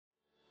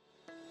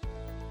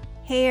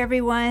Hey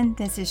everyone,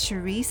 this is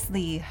Cherise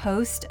Lee,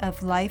 host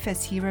of Life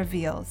as He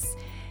Reveals.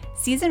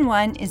 Season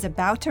 1 is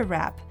about to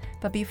wrap,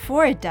 but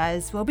before it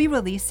does, we'll be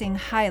releasing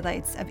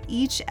highlights of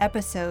each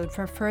episode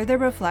for further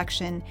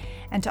reflection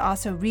and to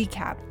also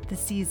recap the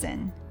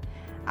season.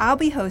 I'll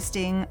be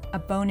hosting a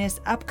bonus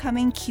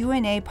upcoming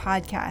Q&A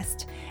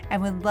podcast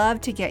and would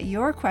love to get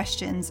your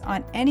questions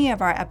on any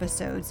of our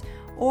episodes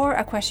or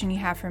a question you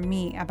have for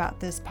me about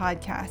this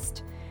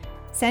podcast.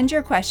 Send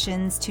your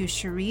questions to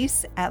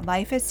Cherise at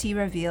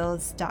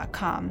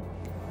lifeashereveals.com.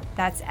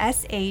 That's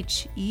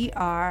SHERISE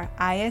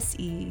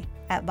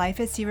at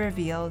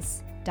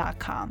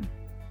lifeashereveals.com.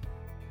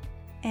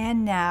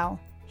 And now,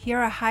 here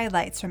are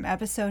highlights from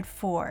episode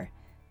 4,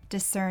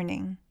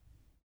 Discerning.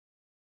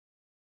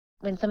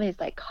 When somebody's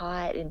like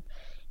caught in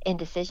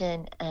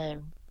indecision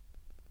and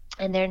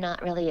they're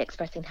not really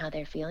expressing how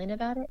they're feeling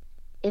about it,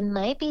 it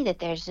might be that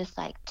there's just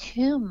like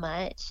too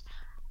much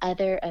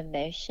other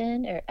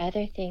emotion or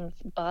other things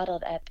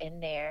bottled up in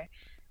there,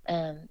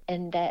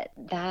 and that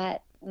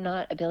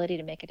not ability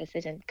to make a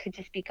decision could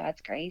just be God's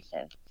grace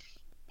of,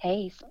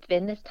 hey,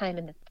 spend this time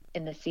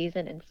in the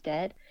season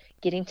instead,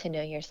 getting to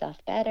know yourself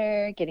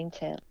better, getting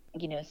to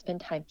spend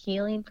time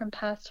healing from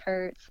past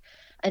hurts,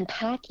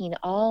 unpacking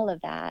all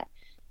of that,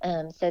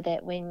 so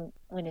that when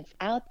it's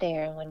out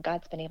there and when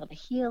God's been able to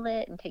heal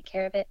it and take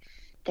care of it,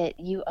 that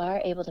you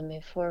are able to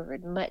move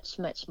forward much,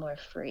 much more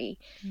free.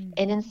 Mm-hmm.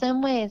 And in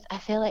some ways, I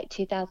feel like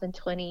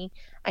 2020,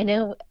 I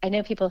know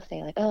people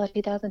say like, oh,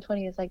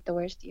 2020 is like the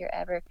worst year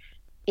ever.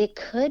 It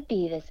could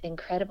be this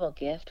incredible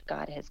gift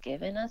God has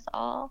given us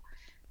all.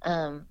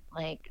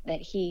 Like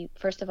that he,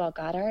 first of all,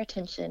 got our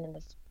attention in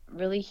this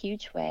really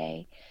huge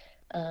way.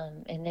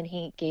 And then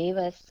he gave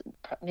us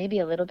maybe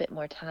a little bit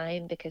more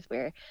time because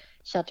we're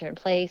shelter in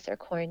place or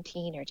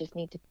quarantine or just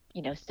need to,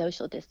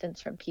 social distance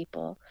from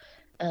people.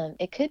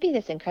 It could be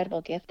this incredible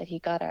gift that he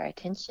got our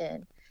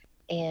attention,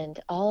 and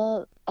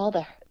all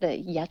the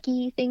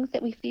yucky things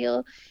that we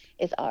feel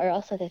are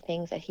also the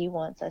things that he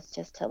wants us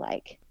just to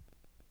like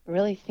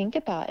really think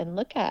about and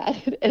look at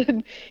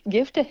and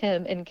give to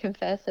him and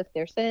confess if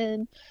they're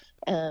sin,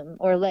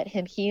 or let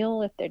him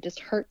heal if they're just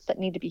hurts that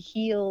need to be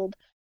healed.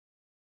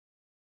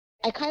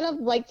 I kind of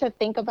like to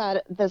think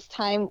about this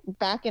time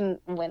back in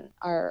when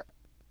our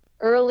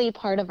early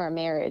part of our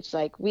marriage,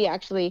 like we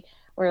actually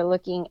were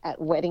looking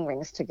at wedding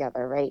rings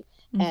together, right?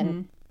 Mm-hmm.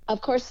 And of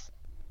course,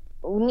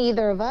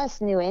 neither of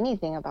us knew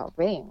anything about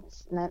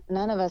rings.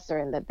 None of us are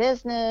in the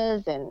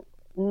business, and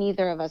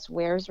neither of us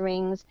wears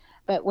rings.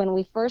 But when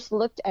we first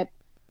looked at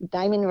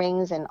diamond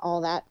rings and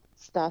all that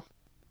stuff,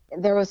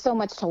 there was so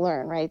much to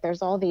learn, right?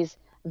 There's all these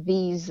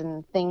V's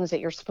and things that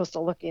you're supposed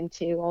to look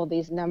into, all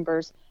these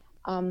numbers.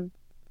 And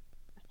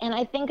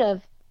I think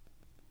of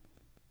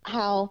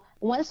how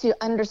once you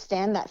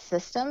understand that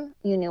system,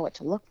 you know what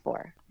to look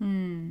for.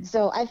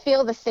 So I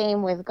feel the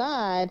same with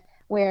God,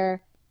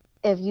 where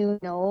if you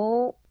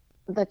know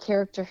the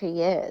character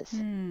he is,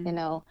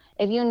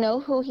 if you know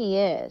who he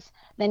is,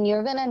 then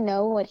you're going to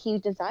know what he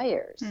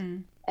desires.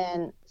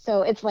 And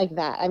so it's like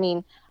that. I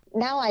mean,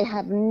 now I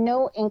have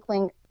no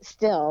inkling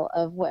still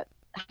of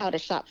how to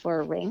shop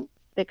for a ring,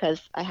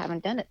 because I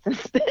haven't done it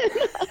since then,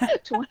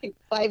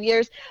 25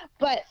 years.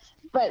 But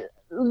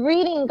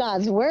reading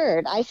God's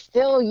word, I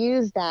still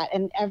use that,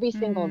 and every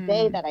single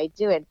day that I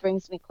do it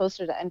brings me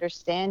closer to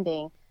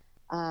understanding,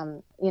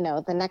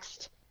 the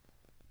next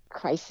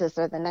crisis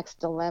or the next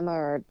dilemma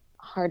or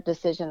hard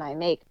decision I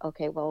make.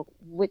 Okay, well,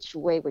 which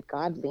way would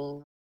God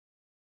lean?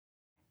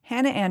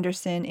 Hannah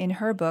Anderson, in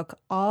her book,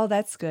 All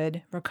That's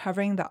Good,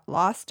 Recovering the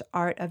Lost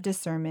Art of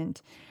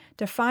Discernment,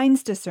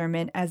 defines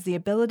discernment as the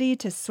ability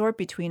to sort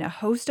between a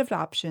host of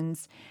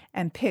options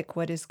and pick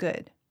what is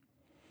good.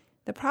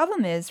 The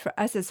problem is, for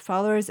us as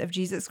followers of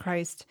Jesus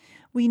Christ,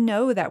 we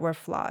know that we're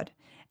flawed,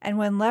 and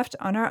when left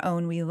on our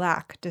own, we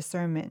lack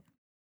discernment.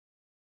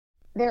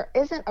 There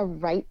isn't a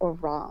right or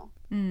wrong,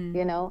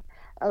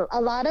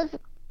 A lot of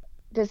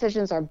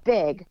decisions are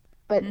big,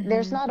 but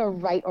there's not a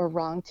right or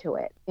wrong to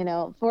it.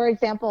 For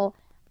example,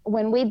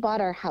 when we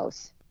bought our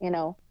house,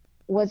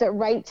 was it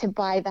right to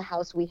buy the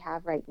house we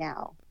have right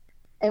now?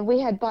 If we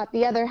had bought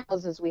the other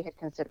houses we had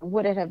considered,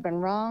 would it have been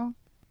wrong?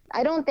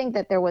 I don't think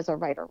that there was a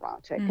right or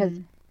wrong to it, because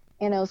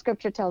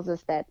Scripture tells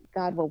us that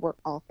God will work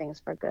all things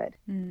for good.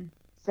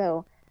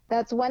 So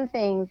that's one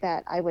thing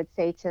that I would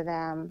say to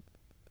them,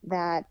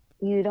 that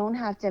you don't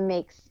have to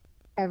make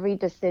every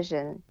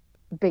decision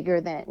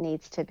bigger than it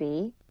needs to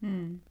be,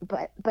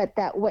 but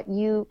that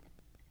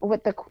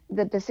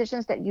the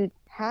decisions that you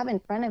have in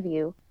front of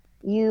you,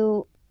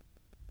 you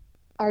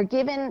are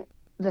given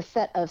the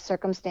set of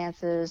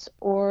circumstances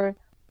or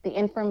the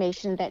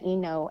information that you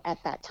know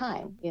at that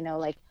time.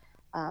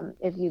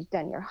 If you've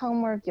done your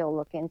homework, you'll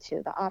look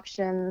into the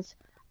options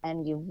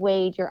and you've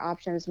weighed your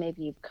options.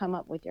 Maybe you've come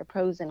up with your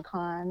pros and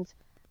cons.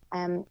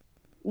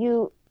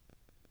 You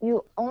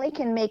only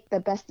can make the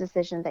best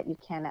decision that you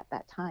can at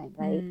that time,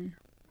 right?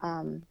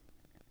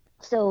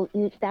 So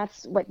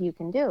that's what you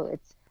can do.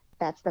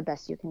 That's the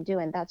best you can do.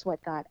 And that's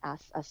what God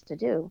asks us to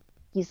do.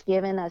 He's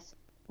given us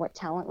what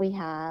talent we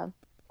have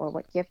or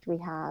what gift we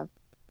have.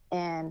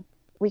 And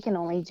we can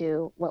only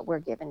do what we're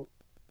given,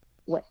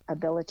 what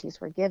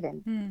abilities we're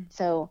given.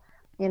 So,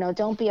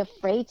 don't be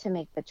afraid to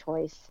make the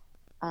choice.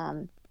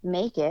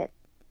 Make it,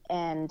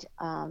 and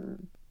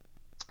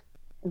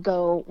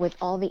go with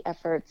all the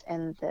efforts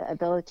and the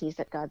abilities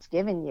that God's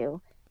given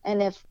you.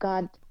 And if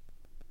God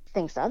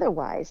thinks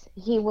otherwise,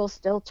 he will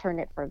still turn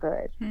it for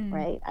good,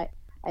 right?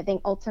 I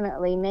think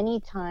ultimately many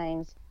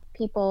times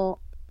people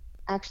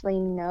actually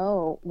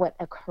know what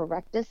a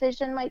correct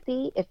decision might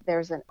be if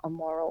there's a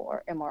moral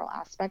or immoral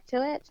aspect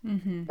to it,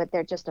 but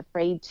they're just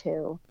afraid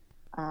to,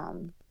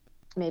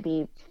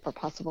 maybe for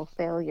possible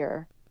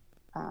failure.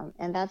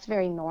 And that's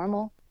very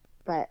normal.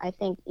 But I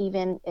think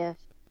even if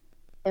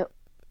it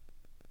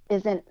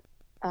isn't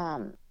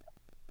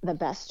the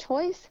best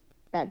choice,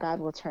 that God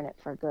will turn it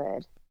for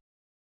good.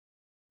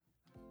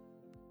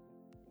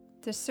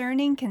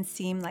 Discerning can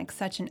seem like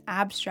such an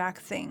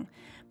abstract thing,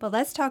 but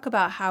let's talk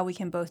about how we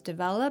can both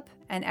develop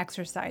and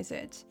exercise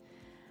it.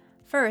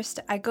 First,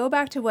 I go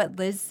back to what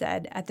Liz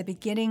said at the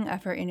beginning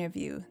of her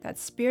interview, that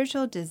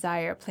spiritual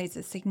desire plays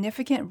a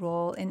significant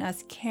role in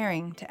us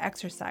caring to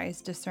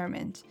exercise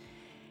discernment.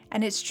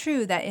 And it's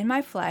true that in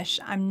my flesh,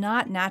 I'm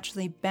not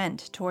naturally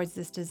bent towards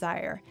this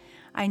desire.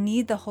 I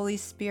need the Holy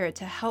Spirit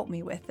to help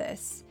me with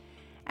this.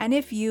 And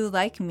if you,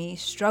 like me,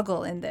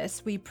 struggle in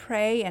this, we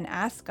pray and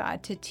ask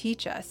God to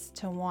teach us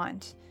to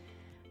want.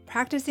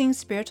 Practicing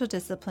spiritual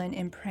discipline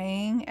in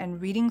praying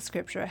and reading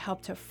scripture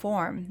help to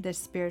form this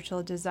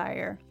spiritual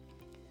desire.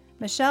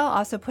 Michelle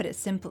also put it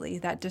simply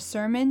that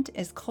discernment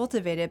is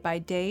cultivated by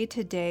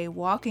day-to-day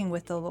walking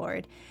with the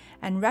Lord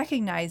and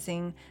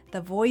recognizing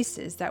the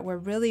voices that we're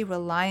really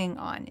relying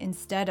on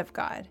instead of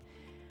God.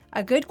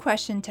 A good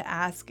question to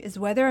ask is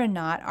whether or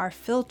not our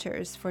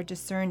filters for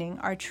discerning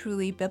are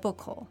truly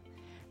biblical.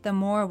 The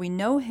more we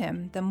know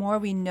him, the more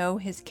we know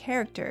his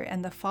character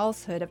and the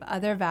falsehood of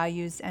other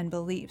values and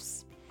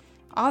beliefs.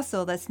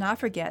 Also, let's not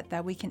forget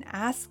that we can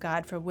ask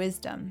God for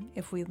wisdom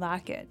if we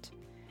lack it.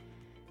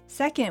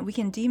 Second, we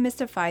can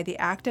demystify the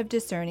act of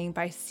discerning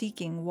by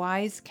seeking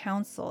wise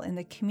counsel in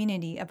the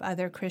community of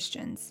other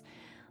Christians.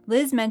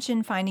 Liz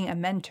mentioned finding a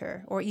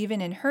mentor, or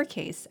even in her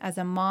case, as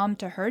a mom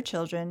to her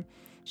children,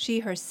 she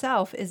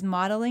herself is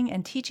modeling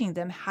and teaching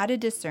them how to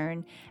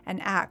discern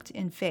and act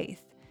in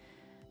faith.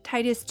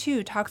 Titus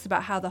 2 talks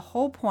about how the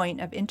whole point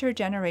of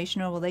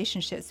intergenerational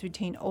relationships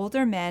between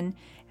older men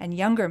and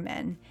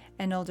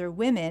older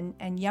women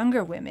and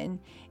younger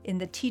women in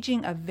the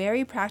teaching of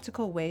very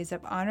practical ways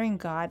of honoring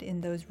God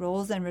in those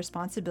roles and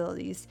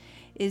responsibilities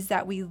is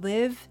that we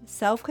live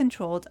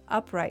self-controlled,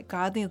 upright,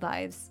 godly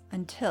lives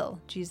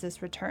until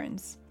Jesus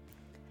returns.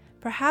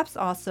 Perhaps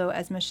also,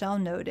 as Michelle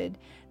noted,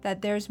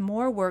 that there's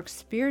more work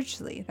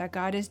spiritually that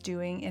God is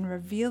doing in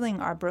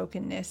revealing our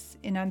brokenness,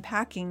 in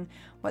unpacking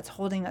what's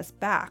holding us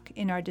back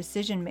in our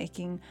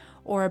decision-making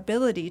or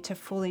ability to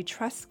fully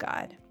trust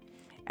God.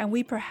 And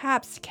we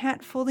perhaps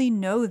can't fully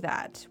know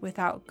that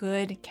without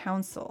good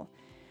counsel.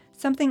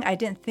 Something I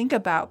didn't think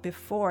about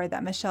before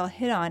that Michelle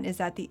hit on is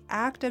that the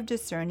act of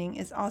discerning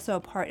is also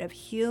a part of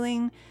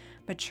healing,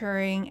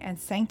 maturing, and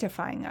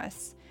sanctifying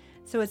us.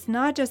 So it's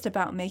not just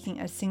about making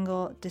a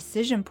single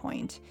decision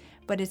point,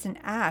 but it's an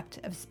act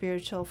of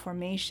spiritual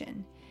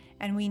formation.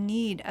 And we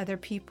need other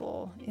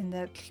people in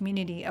the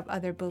community of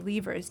other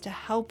believers to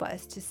help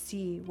us to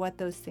see what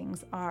those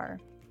things are.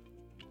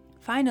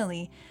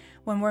 Finally,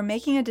 when we're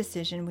making a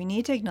decision, we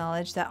need to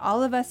acknowledge that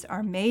all of us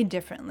are made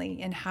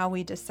differently in how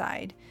we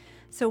decide.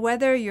 So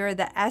whether you're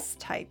the S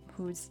type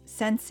who's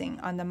sensing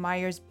on the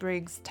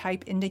Myers-Briggs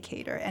type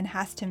indicator and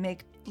has to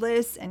make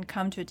lists and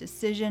come to a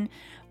decision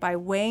by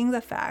weighing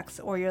the facts,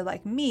 or you're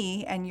like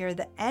me and you're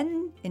the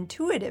N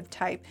intuitive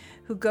type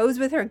who goes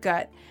with her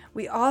gut,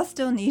 we all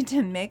still need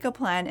to make a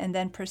plan and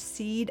then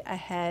proceed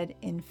ahead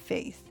in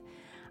faith.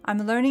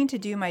 I'm learning to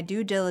do my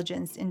due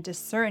diligence in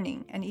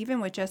discerning, and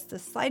even with just the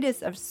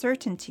slightest of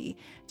certainty,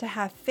 to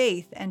have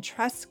faith and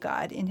trust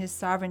God in his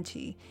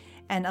sovereignty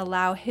and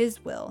allow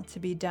his will to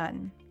be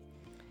done.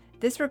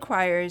 This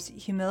requires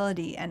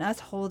humility and us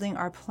holding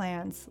our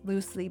plans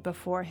loosely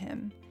before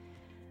him.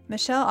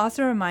 Michelle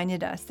also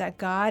reminded us that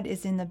God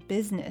is in the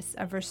business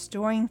of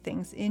restoring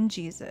things in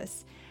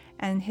Jesus,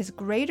 and his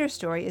greater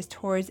story is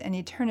towards an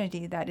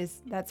eternity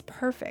that's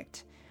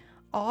perfect.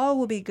 All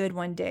will be good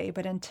one day,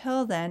 but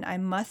until then, I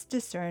must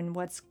discern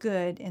what's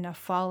good in a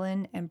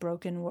fallen and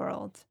broken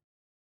world.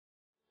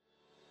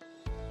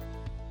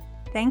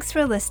 Thanks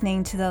for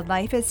listening to the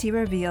Life as He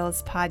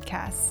Reveals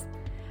podcast.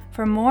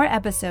 For more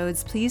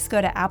episodes, please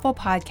go to Apple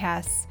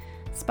Podcasts,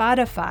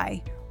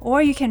 Spotify,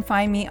 or you can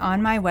find me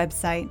on my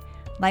website,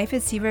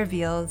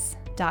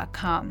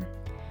 lifeashereveals.com.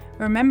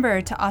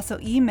 Remember to also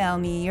email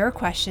me your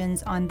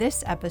questions on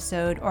this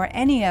episode or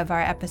any of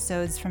our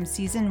episodes from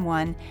Season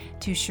 1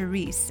 to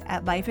Cherise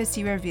at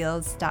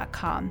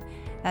lifeashereveals.com.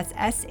 That's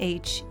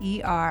SHERISE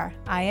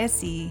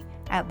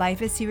at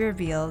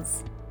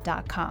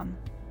lifeashereveals.com.